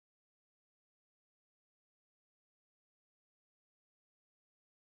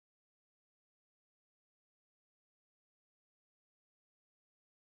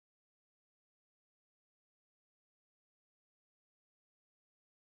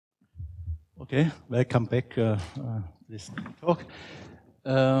Okay, welcome back to this talk.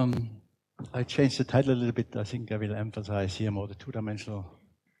 I changed the title a little bit. I think I will emphasize here more the two-dimensional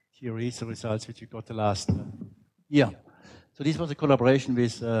theories, the results which we got the last year. So this was a collaboration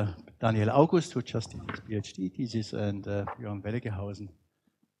with Daniel August, who just did his PhD thesis, and Björn Wellegehausen,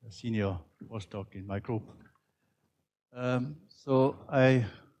 a senior postdoc in my group. So I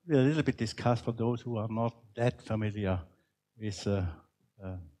will a little bit discuss for those who are not that familiar with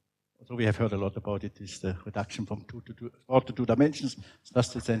so we have heard a lot about it, is the reduction from 4 to 2 dimensions, plus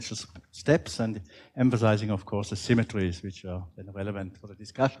the essential steps, and emphasizing, of course, the symmetries, which are then relevant for the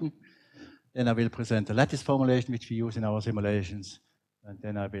discussion. Then I will present the lattice formulation, which we use in our simulations, and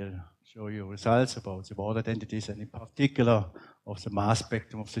then I will show you results about the ordered entities, and in particular of the mass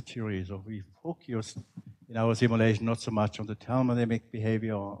spectrum of the theory. So we focus in our simulation not so much on the thermodynamic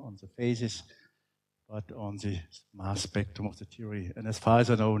behavior, on the phases, but on the mass spectrum of the theory. And as far as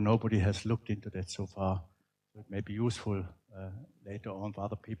I know, nobody has looked into that so far. So it may be useful later on for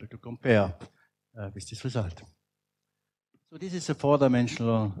other people to compare with this result. So this is a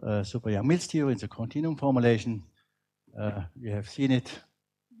 4-dimensional super Young-Mills theory. It's a continuum formulation. We have seen it,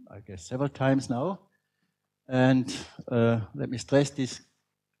 I guess, several times now. And let me stress this.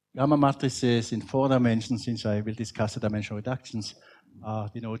 Gamma matrices in 4 dimensions, since I will discuss the dimensional reductions, are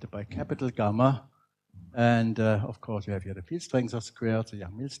denoted by capital gamma. And of course, you have here the field strengths are squared, the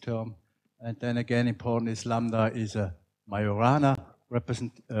Young-Mills term. And then again, important is lambda is a Majorana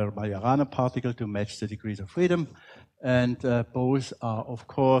particle to match the degrees of freedom. And both are, of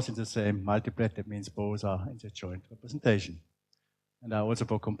course, in the same multiplet. That means both are in the joint representation. And I also,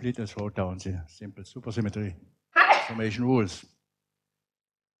 for completeness, wrote down the simple supersymmetry formation rules.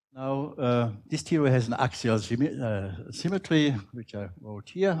 Now, this theory has an axial symmetry, which I wrote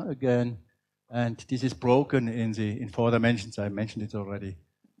here again. And this is broken in 4 dimensions. I mentioned it already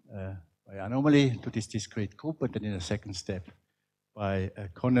by anomaly to this discrete group, and then in a second step by a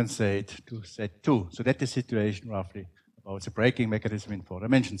condensate to Z2. So that's the situation roughly about the breaking mechanism in 4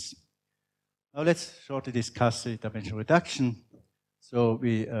 dimensions. Now let's shortly discuss the dimensional reduction. So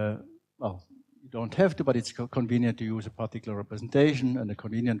we, well, you don't have to, but it's convenient to use a particular representation, and the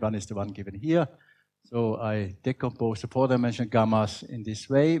convenient one is the one given here. So I decompose the 4-dimensional gammas in this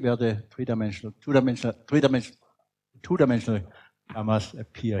way, where the 2-dimensional gammas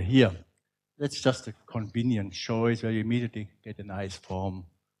appear here. That's just a convenient choice where you immediately get a nice form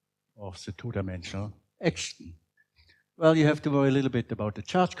of the 2-dimensional action. Well, you have to worry a little bit about the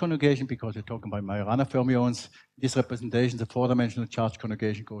charge conjugation because we're talking about Majorana fermions. This representation, the 4-dimensional charge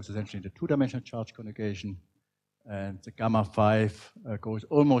conjugation, goes essentially into 2-dimensional charge conjugation. And the gamma 5 goes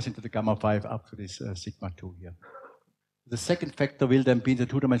almost into the gamma 5 up to this sigma 2 here. The second factor will then be the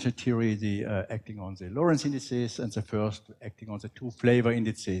 2-dimensional theory, the acting on the Lorentz indices, and the first acting on the 2 flavor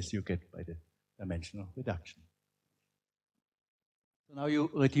indices you get by the dimensional reduction. So now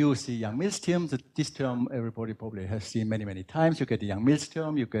you reduce the Young-Mills term. This term everybody probably has seen many, many times. You get the Young-Mills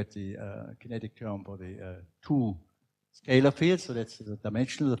term, you get the kinetic term for the 2 scalar fields, so that's the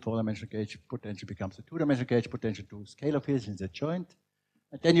dimensional, the 4-dimensional gauge potential becomes the 2-dimensional gauge potential, 2 scalar fields in the joint.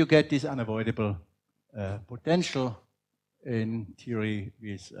 And then you get this unavoidable potential in theory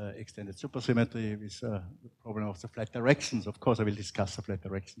with extended supersymmetry, with the problem of the flat directions. Of course, I will discuss the flat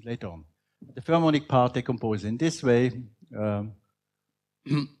directions later on. The fermionic part decomposes in this way.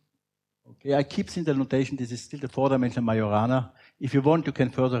 Okay, I keep in the notation, this is still the 4-dimensional Majorana. If you want, you can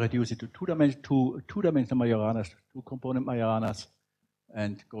further reduce it to 2-dimensional Majoranas, 2-component Majoranas,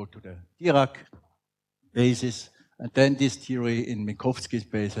 and go to the Dirac basis. And then this theory in Minkowski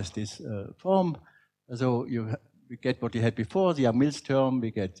space has this form. So we get what we had before, the Young-Mills term,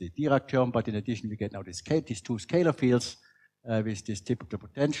 we get the Dirac term, but in addition, we get now these 2 scalar fields with this typical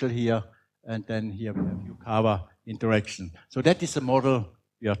potential here. And then here we have Yukawa interaction. So that is the model.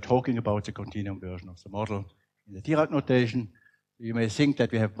 We are talking about the continuum version of the model in the Dirac notation. You may think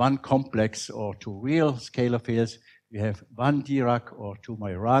that we have 1 complex or 2 real scalar fields. We have 1 Dirac or 2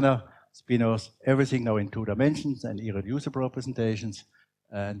 Majorana spinors, everything now in 2 dimensions and irreducible representations.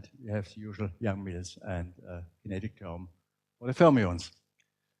 And we have the usual Young-Mills and kinetic term for the fermions.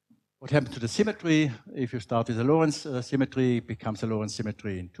 What happens to the symmetry? If you start with a Lorentz symmetry, it becomes a Lorentz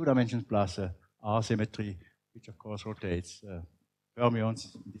symmetry in 2 dimensions plus a R symmetry, which of course rotates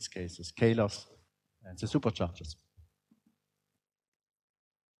fermions, in this case the scalars and the superchargers.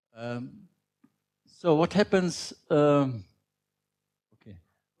 So what happens?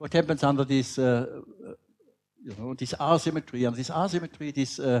 What happens under this, this R symmetry? And this R symmetry,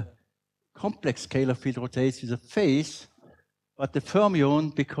 this complex scalar field rotates with a phase, but the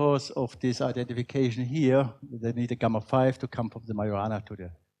fermion, because of this identification here, they need a gamma 5 to come from the Majorana to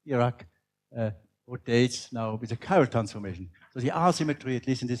the Dirac. rotates now with a chiral transformation. So the R symmetry, at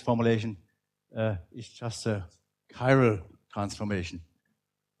least in this formulation, is just a chiral transformation.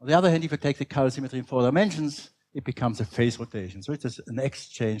 On the other hand, if you take the chiral symmetry in 4 dimensions, it becomes a phase rotation. So it's an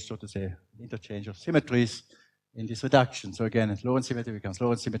exchange, so to say, interchange of symmetries in this reduction. So again, Lorentz symmetry becomes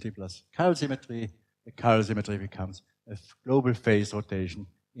Lorentz symmetry plus chiral symmetry. The chiral symmetry becomes a global phase rotation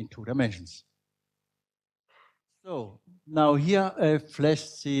in 2 dimensions. So now here I've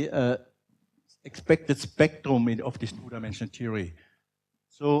flashed the expected spectrum of this 2-dimensional theory.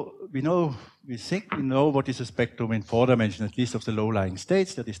 So we think we know what is a spectrum in 4 dimensions, at least of the low-lying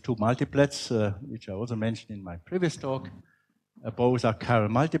states. That is 2 multiplets, which I also mentioned in my previous talk. Both are chiral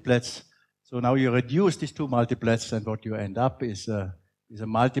multiplets. So now you reduce these 2 multiplets, and what you end up is a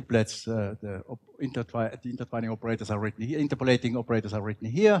multiplets. The intertwining operators are written here. Interpolating operators are written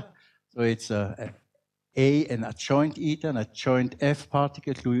here. So it's A, an adjoint eta, an adjoint F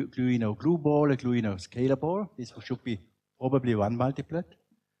particle, gluino glue ball, a gluino scalar ball. This should be probably 1 multiplet.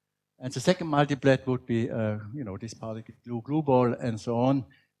 And the second multiplet would be, this particle, glue ball, and so on.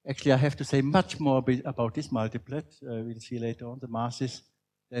 Actually, I have to say much more about this multiplet. We'll see later on the masses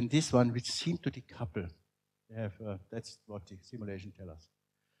than this one, which seem to decouple. That's what the simulation tells us.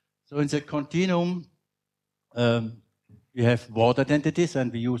 So in the continuum, we have word identities,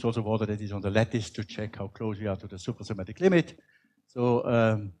 and we use also word identities on the lattice to check how close we are to the supersymmetric limit.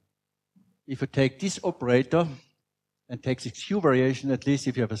 So if you take this operator and take its Q variation, at least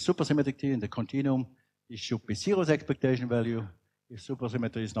if you have a supersymmetric T in the continuum, it should be 0's expectation value if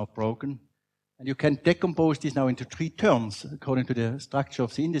supersymmetry is not broken. And you can decompose this now into 3 terms according to the structure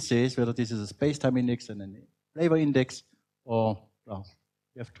of the indices, whether this is a space-time index and a flavor index, or well,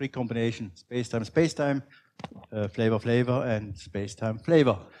 you have 3 combinations: space-time, flavor, and space-time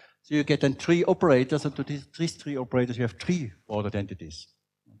flavor. So you get then 3 operators, and to these 3 operators you have 3 word identities.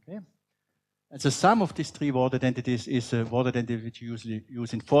 Okay? And the sum of these 3 word identities is a word identity which you usually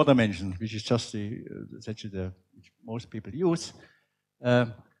use in 4 dimensions, which is just essentially which most people use.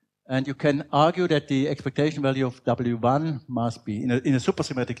 And you can argue that the expectation value of W1 must be, in a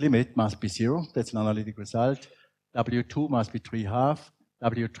supersymmetric limit, must be 0. That's an analytic result. W2 must be 3/2.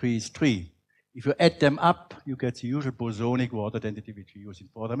 W3 is 3. If you add them up, you get the usual bosonic word identity which we use in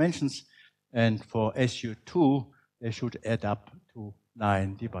 4 dimensions. And for SU2, they should add up to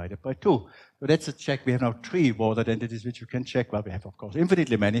 9 divided by 2. So that's a check. We have now 3 word identities which you can check. Well, we have, of course,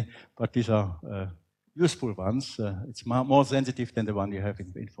 infinitely many, but these are useful ones. It's more sensitive than the one you have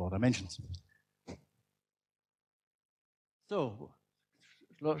in 4 dimensions. So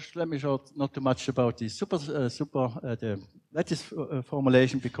let me show not too much about the the lattice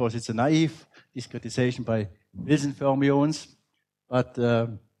formulation, because it's a naive discretization by Wilson fermions. But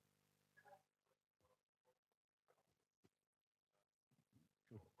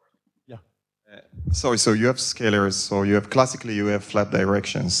Sorry, so you have scalars, so you have classically you have flat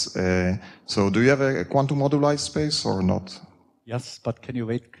directions. So do you have a quantum moduli space or not? Yes, but can you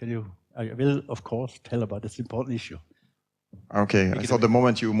wait? I will, of course, tell about this important issue. Okay, so the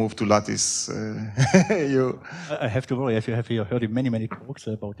moment you move to lattice, I have to worry if you have heard many talks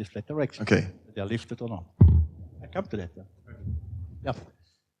about this flat direction. Okay. They are lifted or not. I come to that. Yeah.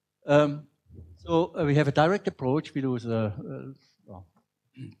 So we have a direct approach. We use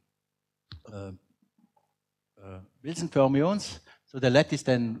Wilson fermions. So the lattice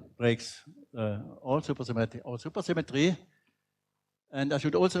then breaks all supersymmetry. And I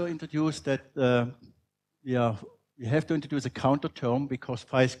should also introduce that we have to introduce a counter term, because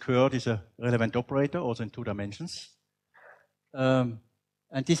phi squared is a relevant operator, also in 2 dimensions. And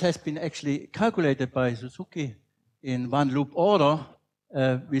this has been actually calculated by Suzuki in 1 loop order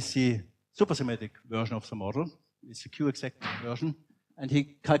with the supersymmetric version of the model. It's the Q-exact version. And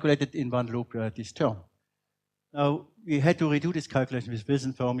he calculated in 1 loop this term. Now, we had to redo this calculation with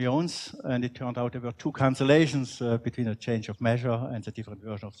Wilson fermions, and it turned out there were 2 cancellations between a change of measure and the different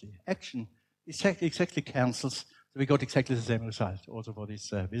version of the action. It exactly cancels, so we got exactly the same result also for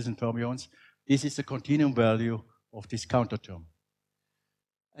these Wilson fermions. This is the continuum value of this counter term.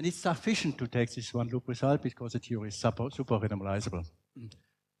 And it's sufficient to take this 1 loop result because the theory is super renormalizable.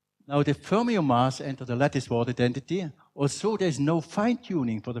 Now the fermion mass enter the lattice word identity. Also, there's no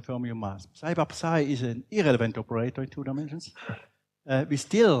fine-tuning for the fermion mass. Psi bar psi is an irrelevant operator in 2 dimensions. We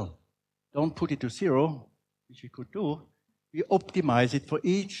still don't put it to 0, which we could do. We optimize it for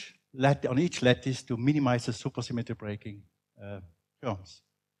on each lattice to minimize the supersymmetry breaking terms.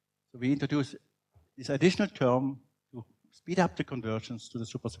 So we introduce this additional term to speed up the convergence to the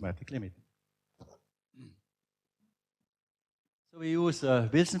supersymmetric limit. So we use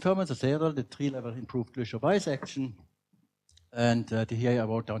Wilson fermions, the 3-level improved Glöscher-Weiss action. And here I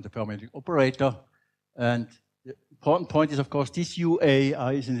wrote down the fermionic operator. And the important point is, of course, this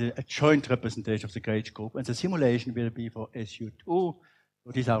UA is in a joint representation of the gauge group, and the simulation will be for SU2.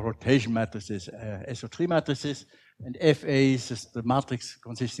 So these are rotation matrices, SO3 matrices, and FA is the matrix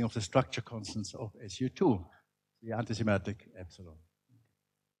consisting of the structure constants of SU2, the antisymmetric epsilon.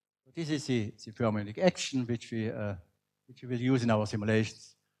 So this is the fermionic action which we will use in our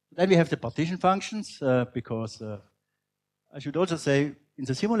simulations. Then we have the partition functions, because I should also say, in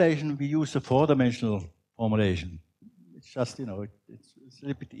the simulation, we use the four-dimensional formulation. It's just, it's a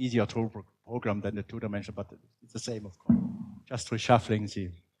little bit easier to program than the two-dimensional, but it's the same, of course. Just reshuffling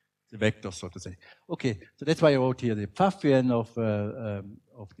the vectors, so to say. Okay, so that's why I wrote here the Pfaffian of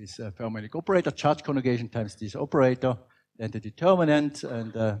this fermionic operator, charge conjugation times this operator, then the determinant,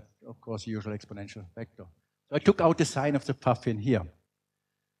 and of course, the usual exponential vector. So I took out the sign of the Pfaffian here.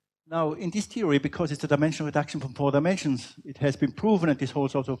 Now, in this theory, because it's a dimensional reduction from 4 dimensions, it has been proven, and this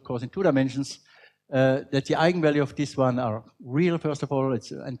holds also, of course, in 2 dimensions, that the eigenvalue of this one are real, first of all,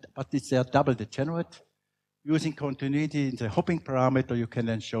 but they are double degenerate. Using continuity in the hopping parameter, you can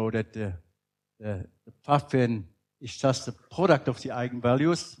then show that the Pfaffian is just the product of the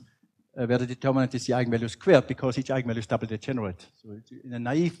eigenvalues, where the determinant is the eigenvalue squared, because each eigenvalue is double degenerate. So in a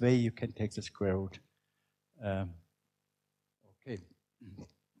naive way, you can take the square root. Okay.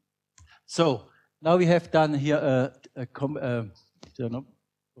 So now we have done here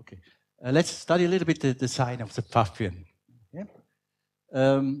okay. Let's study a little bit the sign of the Pfaffian. Yeah?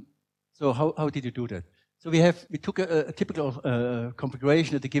 So how did you do that? So we took a typical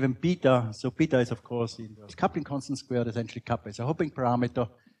configuration at the given beta. So beta is, of course, the inverse coupling constant squared. Essentially, kappa is a hopping parameter.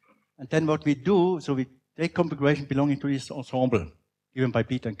 And then what we do, so we take configuration belonging to this ensemble given by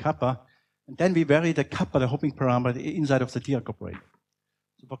beta and kappa, and then we vary the kappa, the hopping parameter, inside of the Dirac operator.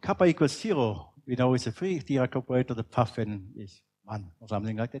 So for kappa equals 0, we know it's a free Dirac operator. The Pfaffian is 1 or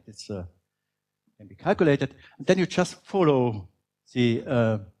something like that. It's can be calculated, and then you just follow the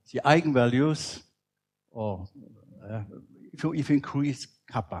eigenvalues, or if you increase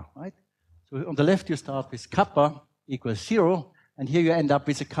kappa, right? So on the left you start with kappa equals 0, and here you end up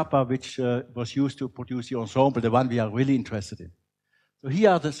with a kappa which was used to produce the ensemble, the one we are really interested in. So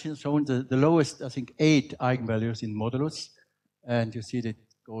here are shown the lowest, I think, 8 eigenvalues in modulus, and you see that it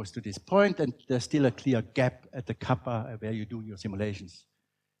goes to this point, and there's still a clear gap at the kappa where you do your simulations.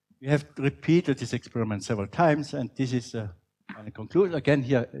 We have repeated this experiment several times, and this is a conclusion. Again,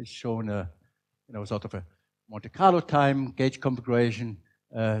 here is shown sort of a Monte Carlo time gauge configuration,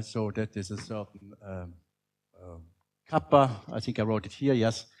 so that there's a certain kappa. I think I wrote it here,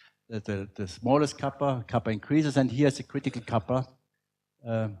 yes. The smallest kappa increases, and here's a critical kappa,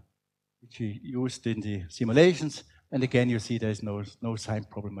 which we used in the simulations. And again, you see there's no sign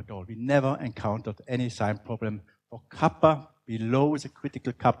problem at all. We never encountered any sign problem for kappa below the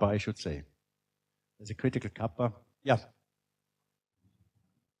critical kappa, I should say. There's a critical kappa. Yeah.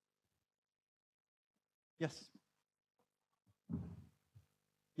 Yes.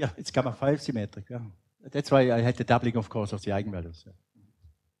 Yeah, it's gamma 5 symmetric. Yeah. That's why I had the doubling, of course, of the eigenvalues. Yeah.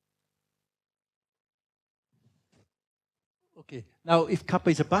 Okay. Now, if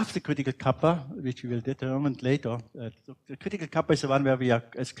kappa is above the critical kappa, which we will determine later, the critical kappa is the one where we are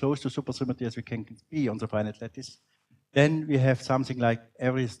as close to supersymmetry as we can be on the finite lattice. Then we have something like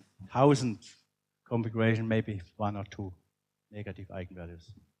every 1,000 configuration, maybe 1 or 2 negative eigenvalues.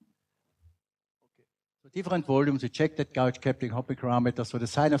 Okay. So different volumes, we checked that gauge coupling hopping parameter. So the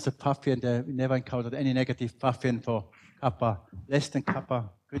sign of the Pfaffian, we never encountered any negative Pfaffian for kappa less than kappa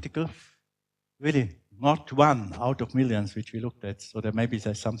critical. Really, not 1 out of millions which we looked at. So there maybe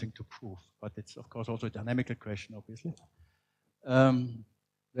there's something to prove, but it's of course also a dynamical question, obviously.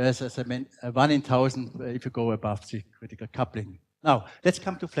 Whereas, as I meant, 1 in 1,000 if you go above the critical coupling. Now, let's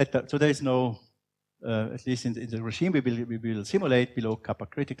come to flat. So there is no, at least in the regime, we will simulate below kappa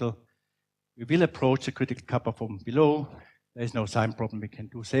critical. We will approach the critical kappa from below. There is no sign problem. We can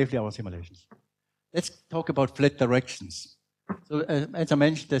do safely our simulations. Let's talk about flat directions. So as I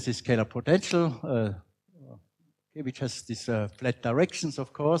mentioned, there's this scalar potential, which has these flat directions,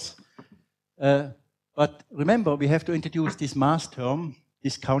 of course. But remember, we have to introduce this mass term,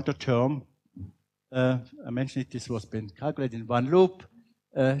 this counter term. I mentioned it, this was been calculated in one loop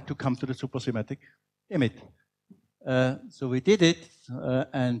to come to the supersymmetric limit. So we did it,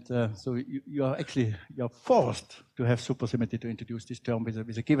 and so you're forced to have supersymmetry to introduce this term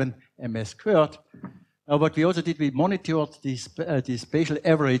with a given ms squared. Now what we also did, we monitored the spatial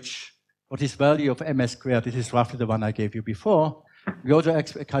average for this value of ms squared. This is roughly the one I gave you before. We also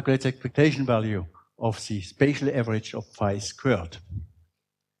calculate the expectation value of the spatial average of phi squared.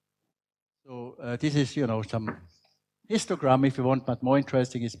 So this is, some histogram, if you want, but more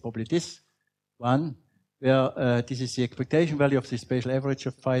interesting is probably this one, where this is the expectation value of the spatial average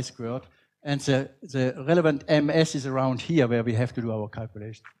of phi squared, and the relevant ms is around here, where we have to do our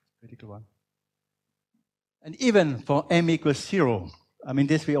calculation, critical one. And even for m equals 0, I mean,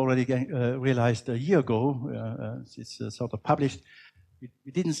 this we already realized a year ago, it's sort of published,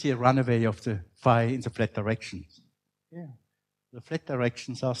 we didn't see a runaway of the phi in the flat directions. Yeah. The flat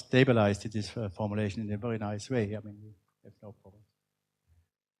directions are stabilized in this formulation in a very nice way. I mean, we have no problem.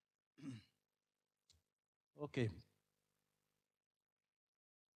 Okay.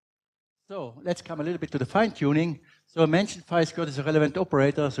 So let's come a little bit to the fine-tuning. So I mentioned phi squared is a relevant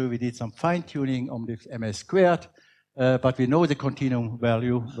operator, so we did some fine-tuning on this ms squared, but we know the continuum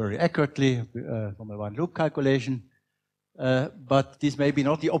value very accurately from a one-loop calculation. But this may be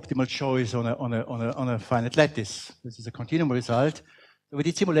not the optimal choice on a finite lattice. This is a continuum result. So we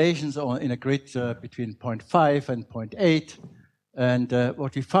did simulations in a grid between 0.5 and 0.8, and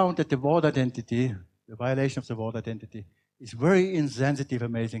what we found that the Ward identity, the violation of the Ward identity, is very insensitive,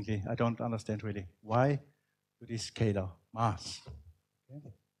 amazingly. I don't understand really why, to this scalar mass.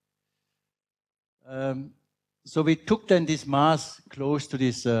 Okay. So we took then this mass close to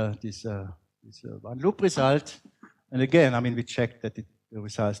this one loop result. And again, I mean, we checked that the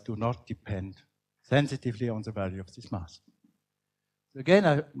results do not depend sensitively on the value of this mass. So again,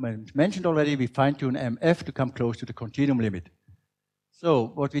 I mentioned already, we fine-tune MF to come close to the continuum limit.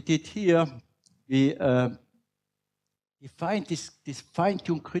 So what we did here, we find this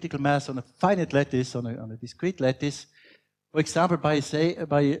fine-tuned critical mass on a finite lattice, on a discrete lattice, for example, by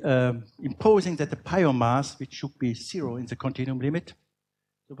imposing that the pion mass, which should be 0 in the continuum limit,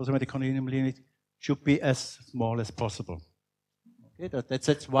 supersymmetric continuum limit, should be as small as possible. Okay,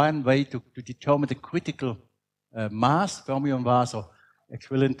 that's one way to determine the critical mass, fermion mass, or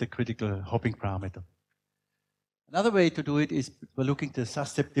equivalent the critical hopping parameter. Another way to do it is by looking at the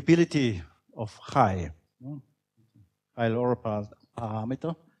susceptibility of chi, high-lower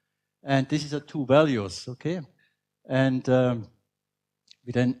parameter, and this is two values, okay? And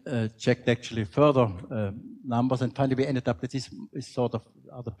we then checked actually further numbers, and finally we ended up that this is sort of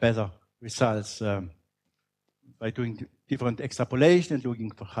are the better results by doing different extrapolation and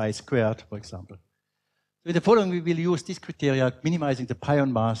looking for chi squared, for example. So in the following, we will use this criteria, minimizing the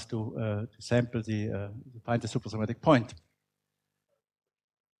pion mass to sample to find the supersymmetric point.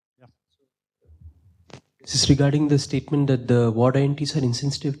 Yeah. This is regarding the statement that the Ward identities are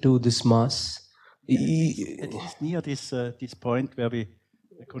insensitive to this mass. It is near this point where the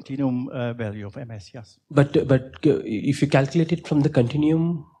continuum value of ms, yes. But if you calculate it from the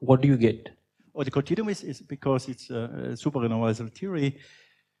continuum, what do you get? Oh, the continuum is because it's a super-universal theory.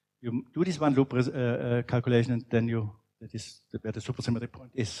 You do this one loop calculation, and then that is where the supersymmetric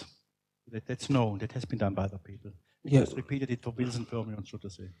point is. That's known. That has been done by other people. We just repeated it for Wilson fermions, so to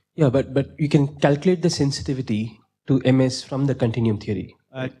say. Yeah, but you can calculate the sensitivity to ms from the continuum theory.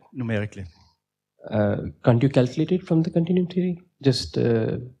 Numerically. Can't you calculate it from the continuum theory? Just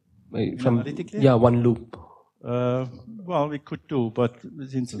from one loop. Well, we could do, but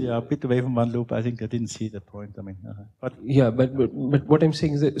since we are a bit away from one loop, I think I didn't see the point. I mean, but yeah, but what I'm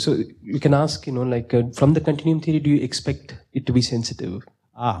saying is that so you can ask, like from the continuum theory, do you expect it to be sensitive?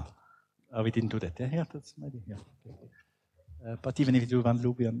 We didn't do that. Yeah, that's maybe but even if you do one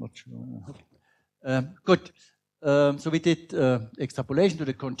loop, we are not sure. Okay. Good. So we did extrapolation to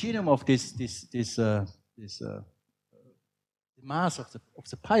the continuum of this mass of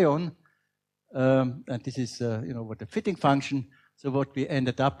the pion, and this is what the fitting function. So what we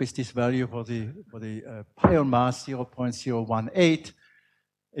ended up is this value for the pion mass 0.018.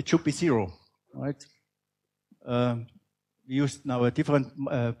 It should be 0, right? We used now a different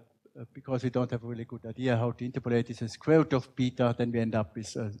because we don't have a really good idea how to interpolate this as square root of beta. Then we end up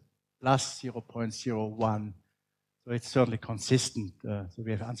with plus 0.01. So it's certainly consistent. So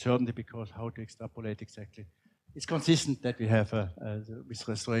we have uncertainty because how to extrapolate exactly. It's consistent that we have with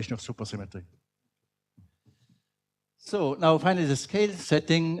restoration of supersymmetry. So now finally the scale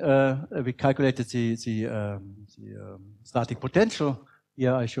setting, we calculated the static potential.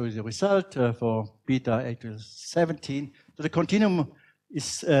 Here I show you the result for beta equals 17. So the continuum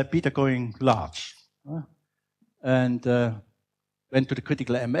is beta going large. And went to the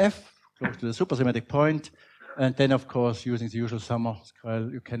critical MF, close to the supersymmetric point. And then, of course, using the usual summer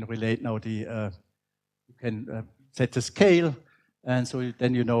scale, you can relate now you can set the scale, and so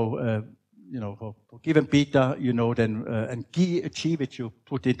then for given beta, then and G, which you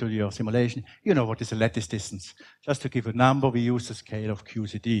put into your simulation, what is the lattice distance. Just to give a number, we use the scale of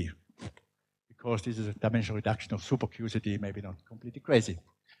QCD because this is a dimensional reduction of super QCD, maybe not completely crazy.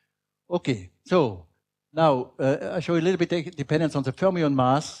 Okay, so Now, I show you a little bit dependence on the fermion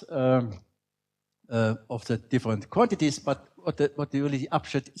mass of the different quantities, but what the really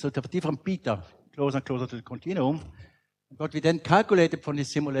upshot, so the different beta closer and closer to the continuum. What we then calculated from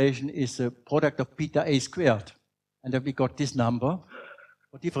this simulation is the product of beta A squared. And then we got this number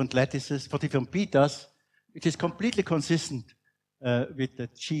for different lattices, for different betas, which is completely consistent with the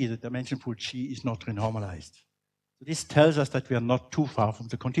G, the dimension pool G is not renormalized. So this tells us that we are not too far from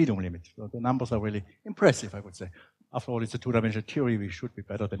the continuum limit. So the numbers are really impressive, I would say. After all, it's a two-dimensional theory, we should be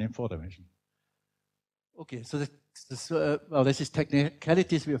better than in four dimension. Okay, so well, this is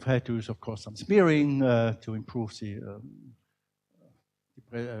technicalities. We have had to use, of course, some smearing to improve the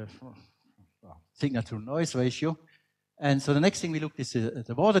signal to noise ratio. And so the next thing we looked is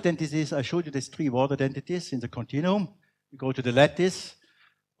the water densities. I showed you these three water densities in the continuum. We go to the lattice.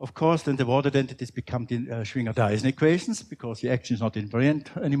 Of course, then the water densities become the Schwinger-Dyson equations because the action is not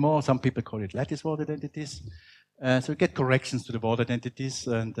invariant anymore. Some people call it lattice water densities. So you get corrections to the water densities,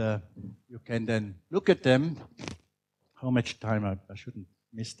 and you can then look at them. How much time? I shouldn't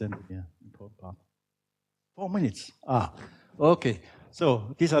miss them. Yeah, important part. 4 minutes. Okay.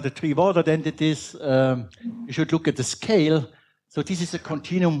 So these are the three water densities. You should look at the scale. So this is a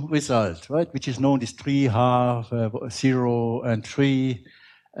continuum result, right? Which is known as 3, half, 0, and 3.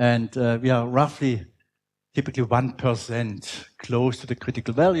 And we are roughly, typically 1% close to the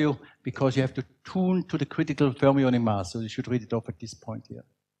critical value because you have to tune to the critical fermionic mass. So you should read it off at this point here.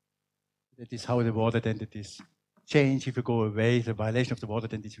 That is how the water densities change. If you go away, the violation of the water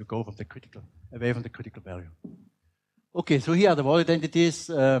densities will go from the critical, away from the critical value. Okay, so here are the water densities.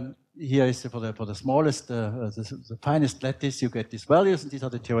 Here is for the smallest, the finest lattice, you get these values, and these are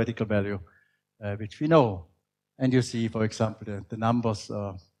the theoretical value, which we know. And you see, for example, the numbers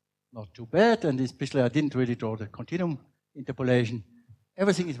are not too bad, and especially I didn't really draw the continuum interpolation.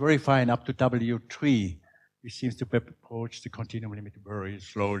 Everything is very fine up to W3, which seems to approach the continuum limit very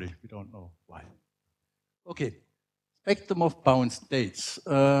slowly. We don't know why. Okay, spectrum of bound states.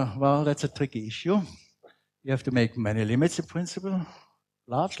 Well, that's a tricky issue. You have to make many limits in principle.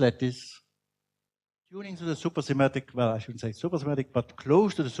 Large lattice, tuning to the supersymmetric, well, I shouldn't say supersymmetric, but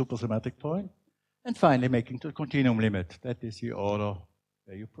close to the supersymmetric point. And finally, making to the continuum limit. That is the order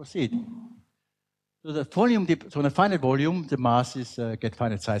where you proceed. So the volume, so in a finite volume, the masses get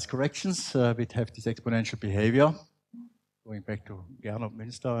finite size corrections, which have this exponential behavior, going back to Gernot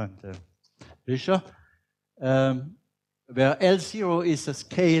Münster and Fischer, where L0 is a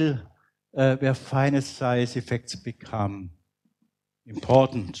scale where finite size effects become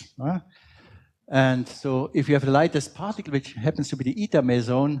important. And so if you have the lightest particle, which happens to be the eta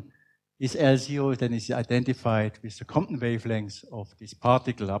meson, this L0 then is identified with the Compton wavelength of this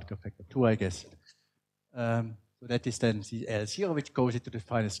particle up to a factor 2, I guess. So that is then the L0, which goes into the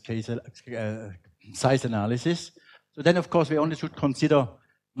finest case size analysis. So then, of course, we only should consider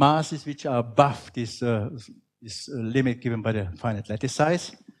masses which are above this, this limit given by the finite lattice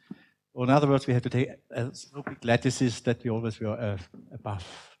size. Or in other words, we have to take so big lattices that we always were above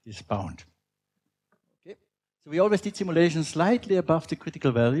this bound. Okay. So we always did simulations slightly above the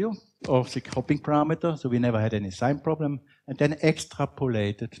critical value of the hopping parameter, so we never had any sign problem, and then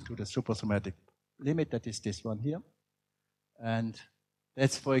extrapolated to the supersymmetric limit, that is this one here. And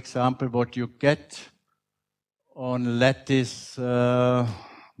that's, for example, what you get on lattice.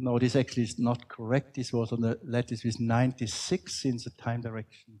 No, this actually is not correct. This was on the lattice with 96 in the time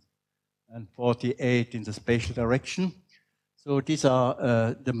direction and 48 in the spatial direction. So these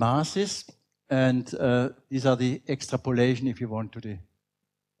are the masses, and these are the extrapolation, if you want, to the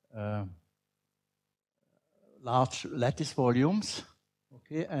large lattice volumes.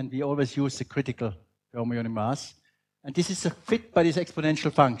 Okay, and we always use the critical fermionic mass. And this is a fit by this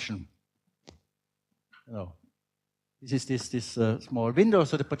exponential function. You know, this is this small window.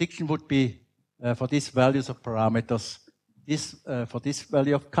 So the prediction would be for these values of parameters, this for this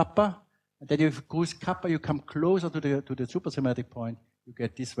value of kappa. And then if you cruise kappa, you come closer to the supersymmetric point, you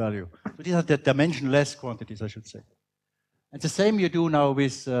get this value. So these are the dimensionless quantities, I should say. And the same you do now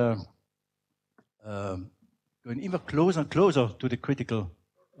with going even closer and closer to the critical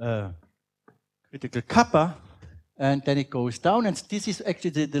kappa, and then it goes down. And this is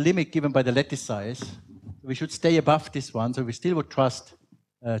actually the limit given by the lattice size. We should stay above this one, so we still would trust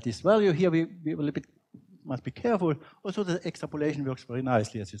this value. Here we a little bit must be careful. Also, the extrapolation works very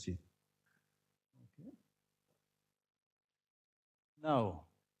nicely, as you see. Now,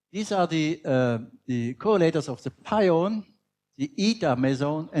 these are the correlators of the pion, the eta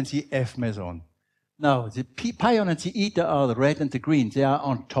meson, and the F meson. Now, the pion and the eta are the red and the green. They are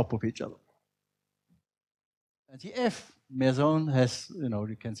on top of each other. And the F meson has, you know,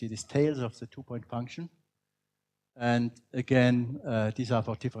 you can see these tails of the two-point function. And again, these are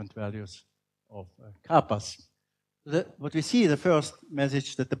for different values of kappas. What we see, the first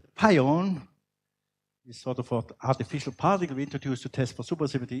message, that the pion is sort of an artificial particle we introduced to test for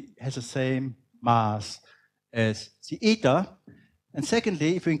supersymmetry, has the same mass as the eta. And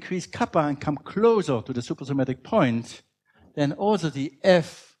secondly, if we increase kappa and come closer to the supersymmetric point, then also the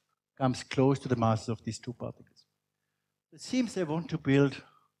F comes close to the masses of these two particles. It seems they want to build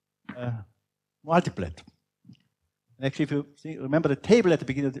a multiplet. And actually, if you remember the table at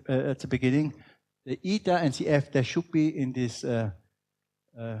the beginning, the eta and the F, they should be in this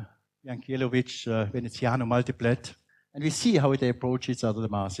Jankiewicz-Veneziano multiplet. And we see how they approach each other, the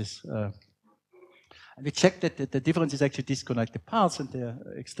masses. And we check that the difference is actually disconnected parts, and they're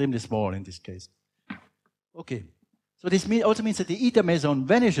extremely small in this case. Okay. So this also means that the eta meson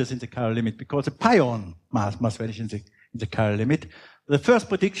vanishes in the chiral limit because the pion must vanish in the chiral limit. The first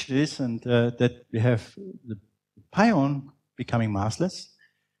prediction is that we have the pion becoming massless,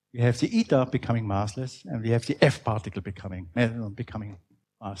 we have the eta becoming massless, and we have the F particle becoming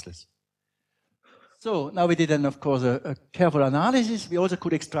massless. So now we did then, of course, a careful analysis. We also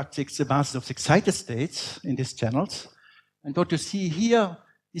could extract the masses of the excited states in these channels. And what you see here,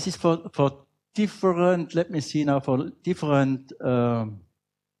 this is for different, let me see now, for different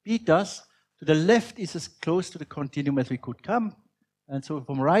betas. To the left is as close to the continuum as we could come. And so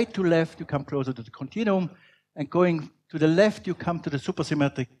from right to left, you come closer to the continuum. And going to the left, you come to the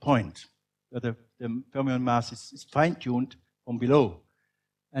supersymmetric point, where the fermion mass is fine-tuned from below.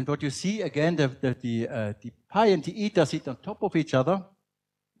 And what you see, again, the pi and the eta sit on top of each other,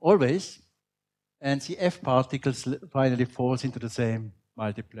 always. And the F particles finally falls into the same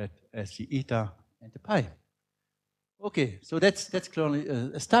multiplet as the eta and the pi. Okay, so that's clearly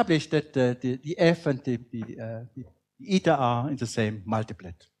established that the F and the eta are in the same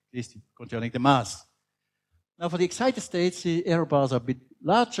multiplet, at least concerning the mass. Now for the excited states, the error bars are a bit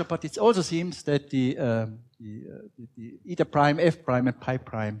larger, but it also seems that the eta prime, F prime, and pi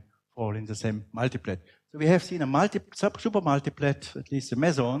prime fall in the same multiplet. So we have seen a super multiplet, at least the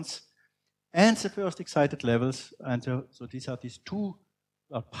mesons, and the first excited levels, and so these two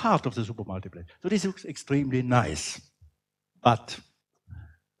are part of the super multiplet. So this looks extremely nice. But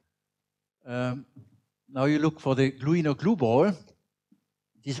now you look for the gluino glue ball.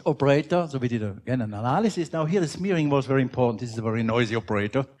 This operator, so we did again an analysis. Now here the smearing was very important. This is a very noisy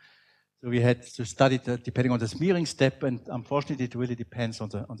operator. So we had to study it depending on the smearing step, and unfortunately it really depends on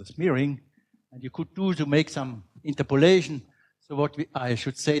the smearing. And you could do to make some interpolation. So I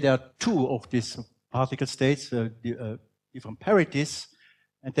should say there are two of these particle states, different parities,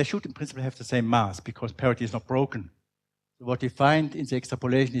 and they should in principle have the same mass because parity is not broken. So what we find in the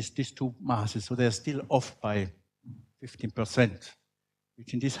extrapolation is these two masses, so they're still off by 15%.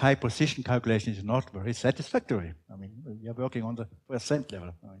 Which in this high position calculation is not very satisfactory. I mean, we are working on the percent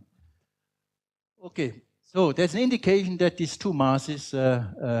level. Okay, so there's an indication that these two masses,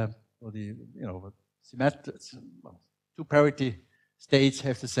 or the two parity states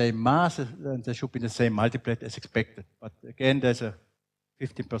have the same mass, and they should be in the same multiplet as expected. But again, there's a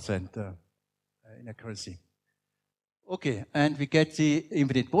 15% inaccuracy. Okay, and we get the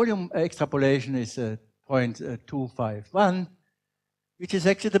infinite volume extrapolation is 0.251. Which is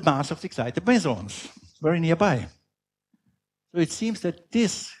actually the mass of the excited mesons, very nearby. So it seems that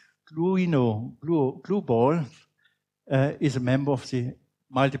this glue ball is a member of the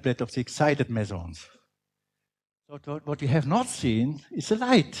multiplet of the excited mesons. So what we have not seen is a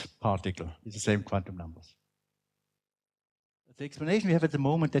light particle with the same quantum numbers. The explanation we have at the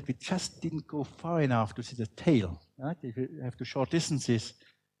moment that we just didn't go far enough to see the tail. Right? If you have to short distances,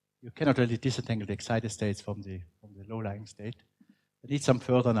 you cannot really disentangle the excited states from the low-lying state. I need some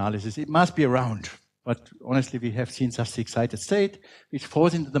further analysis. It must be around, but honestly, we have seen such the excited state, which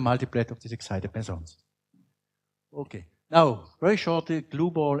falls into the multiplet of these excited mesons. Okay, now, very shortly, glue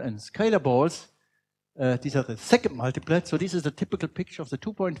ball and scalar balls. These are the second multiplet. So this is a typical picture of the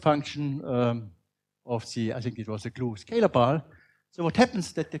two-point function of the, I think it was a glue scalar ball. So what happens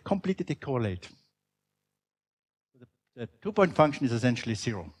is that they completely decorrelate. The two-point function is essentially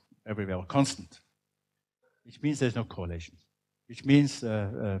zero everywhere, or constant, which means there's no correlation. Which means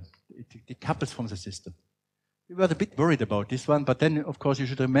it decouples from the system. We were a bit worried about this one, but then, of course, you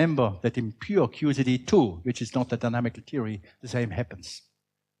should remember that in pure QZD2, which is not a dynamical theory, the same happens.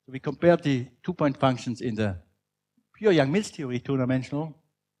 So we compared the two-point functions in the pure Yang-Mills theory, two-dimensional,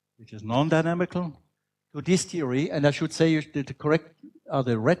 which is non-dynamical, to this theory, and I should say the correct are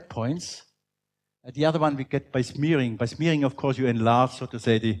the red points. The other one we get by smearing. By smearing, of course, you enlarge, so to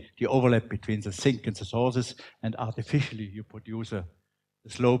say, the overlap between the sink and the sources, and artificially you produce the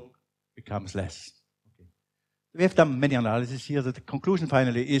slope becomes less. Okay. We have done many analyses here. That the conclusion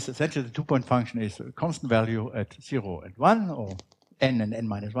finally is essentially the two-point function is a constant value at 0 and 1, or n and n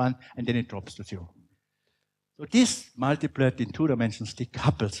minus 1, and then it drops to 0. So this multiplied in 2 dimensions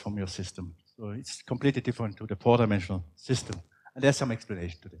decouples from your system. So it's completely different to the 4-dimensional system. And there's some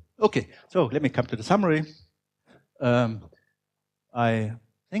explanation to that. Okay, so let me come to the summary. I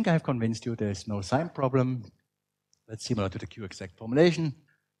think I've convinced you there's no sign problem. That's similar to the Q-exact formulation.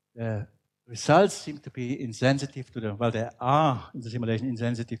 The results seem to be insensitive to the, well, they are in the simulation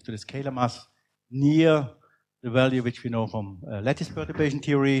insensitive to the scalar mass near the value which we know from lattice perturbation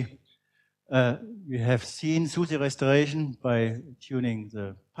theory. We have seen SUSY restoration by tuning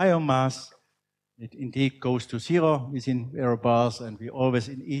the pion mass. It indeed goes to 0 within error bars, and we always,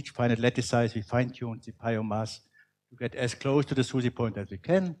 in each finite lattice size, we fine-tune the pion mass to get as close to the SUSY point as we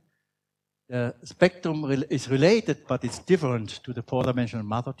can. The spectrum is related, but it's different to the 4-dimensional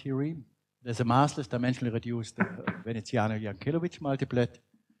mother theory. There's a massless dimensionally reduced Veneziano-Yankelevich multiplet.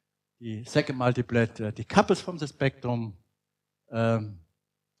 The second multiplet decouples from the spectrum.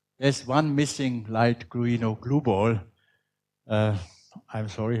 There's one missing light Gruino glue ball. I'm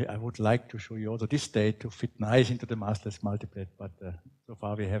sorry, I would like to show you also this state to fit nice into the massless multiplet, but so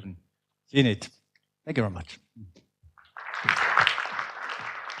far we haven't seen it. Thank you very much.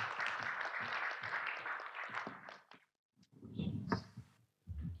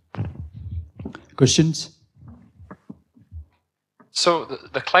 Questions? So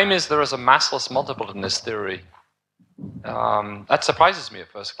the claim is there is a massless multiple in this theory. That surprises me at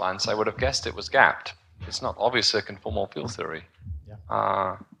first glance. I would have guessed it was gapped. It's not obviously a conformal field theory.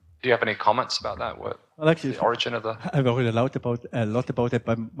 Yeah. Do you have any comments about that? What, well, actually, the origin of the... I've already a lot about it,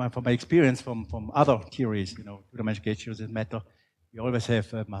 but from my experience from other theories, you know, two-dimensional gauge theories in matter, you always have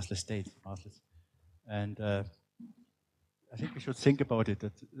massless states, massless. And I think we should think about it,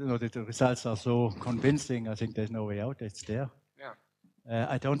 that, you know, that the results are so convincing. I think there's no way out, it's there. Yeah.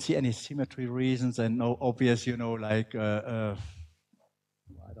 I don't see any symmetry reasons and no obvious, you know, like, I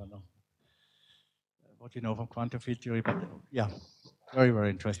don't know, what you know from quantum field theory, but yeah, very, very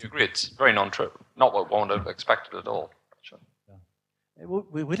interesting. You agree, it's very non-true, not what one would have expected at all. Sure. Yeah. It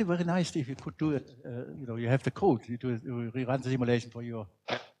would be really very nice if you could do it, you know, you have the code, you rerun the simulation for your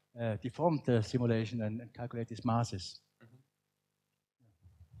deformed simulation and calculate these masses.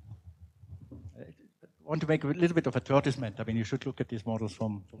 I want to make a little bit of advertisement. I mean, you should look at these models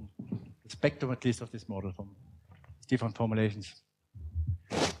from the spectrum, at least, of this model, from different formulations.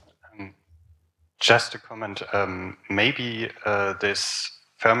 Just a comment, maybe this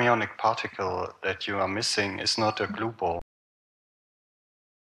fermionic particle that you are missing is not a glue ball.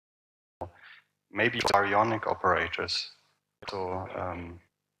 Maybe baryonic operators to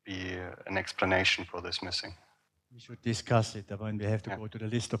be an explanation for this missing. We should discuss it. I mean, we have to go to the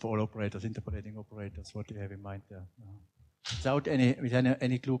list of all operators, interpolating operators, what do you have in mind there? Without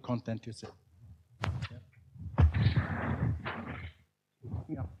any glue content, you said.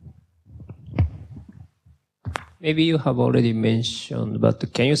 Yeah. Maybe you have already mentioned,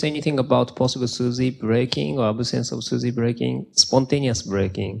 but can you say anything about possible SUSY breaking or absence of SUSY breaking, spontaneous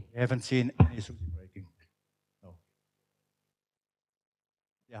breaking? We haven't seen any SUSY breaking. No.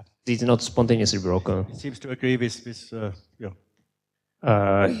 Yeah. It's not spontaneously broken. It seems to agree with his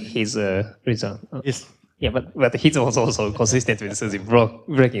result. Yes. Yeah, but his was also consistent with SUSY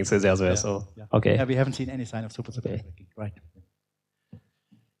breaking SUSY as well. Yeah. So yeah. Okay. Yeah, we haven't seen any sign of supersymmetric breaking. Right.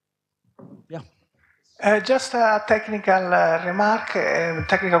 Yeah. Just a technical remark,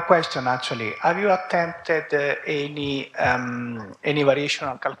 technical question actually. Have you attempted any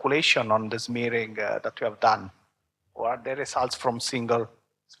variational calculation on the smearing that you have done? Or are the results from single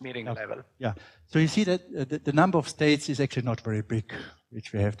smearing level? Yeah, so you see that the number of states is actually not very big,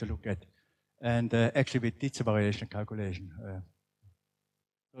 which we have to look at. And actually we did some variational calculation.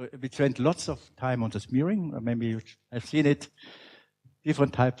 So we spent lots of time on the smearing. Maybe you have seen it.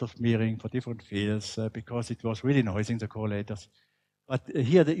 Different types of smearing for different fields because it was really noisy in the correlators. But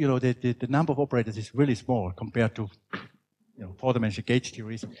here, you know, the number of operators is really small compared to, you know, 4-dimensional gauge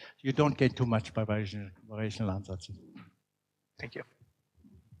theories. You don't get too much by variational ansatz. Thank you.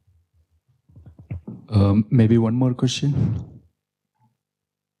 Maybe one more question.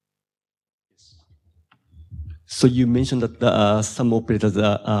 So you mentioned that some operators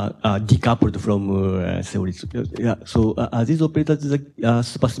are decoupled from theories. Yeah. So are these operators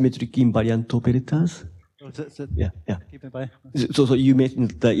supersymmetric invariant operators? Yeah. So you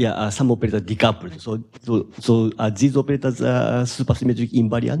mentioned that some operators decoupled. So are these operators supersymmetric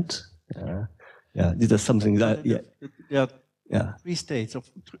invariant? Yeah. This is something that there are three states of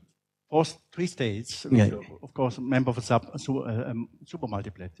three states. Yeah. Of course, member of a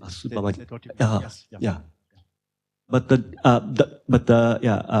supermultiplet. Supermultiplet. Yes. Yeah. But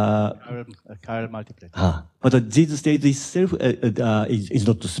chiral multiplet. But these states itself is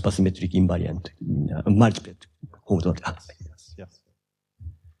not supersymmetric invariant multiplet. Yes.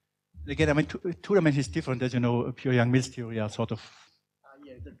 Again, I mean, two dimensions is different, as you know. Pure Yang-Mills theory are sort of.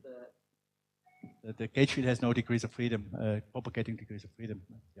 The gauge field has no degrees of freedom, propagating degrees of freedom.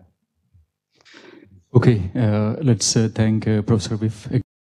 Yeah. Okay, let's thank Professor Wipf.